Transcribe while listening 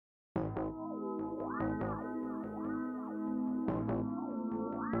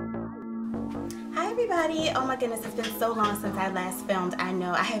everybody. Oh my goodness, it's been so long since I last filmed. I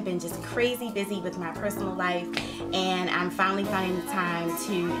know I have been just crazy busy with my personal life, and I'm finally finding the time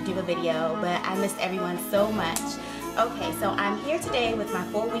to do a video, but I missed everyone so much. Okay, so I'm here today with my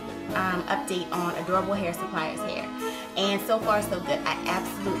 4-week update on Adorable Hair Supplies hair. And so far so good. I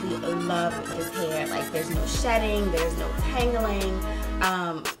absolutely love this hair. Like, there's no shedding, there's no tangling.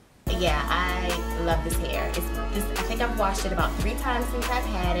 Yeah, I love this hair. I think I've washed it about 3 times since I've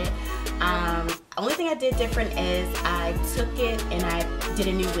had it. Only thing I did different is I took it and I did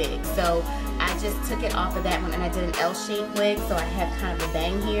a new wig. So I just took it off of that one and I did an L-shaped wig, so I have kind of a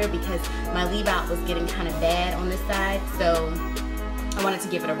bang here because my leave out was getting kind of bad on this side, so I wanted to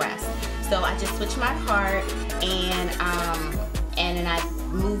give it a rest. So I just switched my part and then I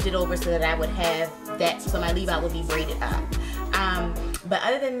moved it over so that I would have that, so my leave out would be braided up. But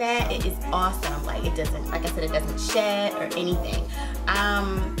other than that, it is awesome. Like, it doesn't, like I said, it doesn't shed or anything.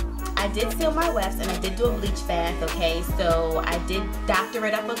 I did seal my wefts and I did do a bleach bath, okay? So I did doctor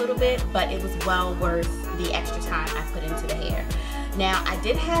it up a little bit, but it was well worth the extra time I put into the hair. Now, I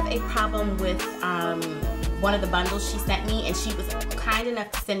did have a problem with one of the bundles she sent me, and she was kind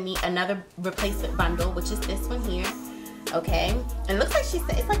enough to send me another replacement bundle, which is this one here. Okay, and it looks like she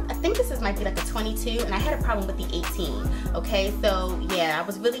said it's like, I think this might be like a 22, and I had a problem with the 18. Okay, so yeah, I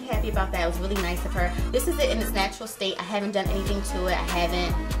was really happy about that. It was really nice of her. This is it in its natural state. I haven't done anything to it. I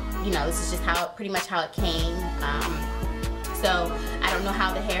haven't, you know, this is just how, pretty much how it came. So I don't know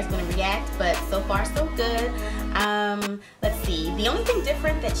how the hair is going to react, but so far so good. Let's see, the only thing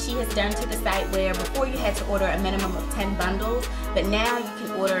different that she has done to the site, where before you had to order a minimum of 10 bundles, but now you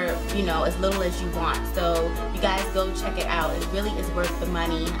can order, you know, as little as you want. So you guys go check it out. It really is worth the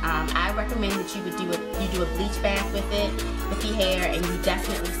money. I recommend that you would do a bleach bath with it, with the hair, and you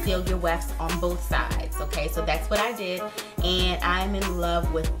definitely seal your wefts on both sides. Okay, so that's what I did, and I'm in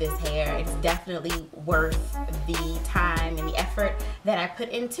love with this hair. It's definitely worth the time and the effort that I put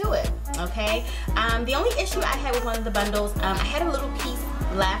into it. Okay, the only issue I had with one of the bundles, I had a little piece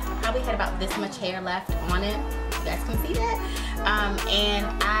left. I probably had about this much hair left on it. You guys can see that. And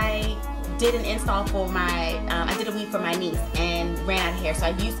I did an install for my, I did a weave for my niece and ran out of hair, so I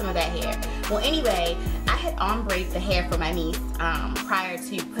used some of that hair. Well, anyway, I had ombre the hair for my niece prior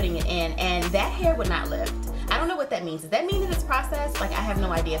to putting it in, and that hair would not lift. I don't know what that means. Does that mean that it's processed? Like, I have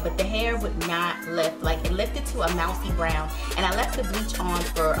no idea, but the hair would not lift. Like, it lifted to a mousy brown, and I left the bleach on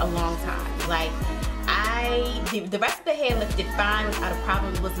for a long time. Like, the rest of the hair lifted fine without a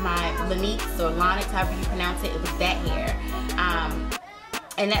problem. It was my Lenix or Lonix, however you pronounce it. It was that hair.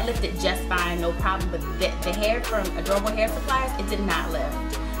 And that lifted just fine, no problem. But the hair from Adorable Hair Supplies, it did not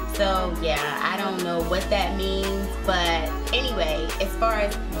lift. So yeah, I don't know what that means, but anyway, as far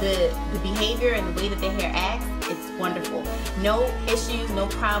as the behavior and the way that the hair acts, it's wonderful. No issues, no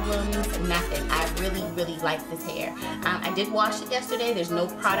problems, nothing. I really, really like this hair. I did wash it yesterday. There's no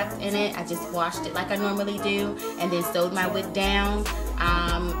product in it. I just washed it like I normally do, and then sewed my wig down,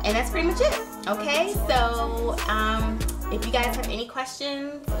 and that's pretty much it. Okay, so if you guys have any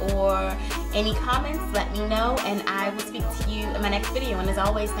questions or any comments, let me know, and I will speak to you in my next video. And as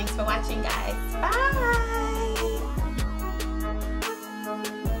always, thanks for watching, guys. Bye!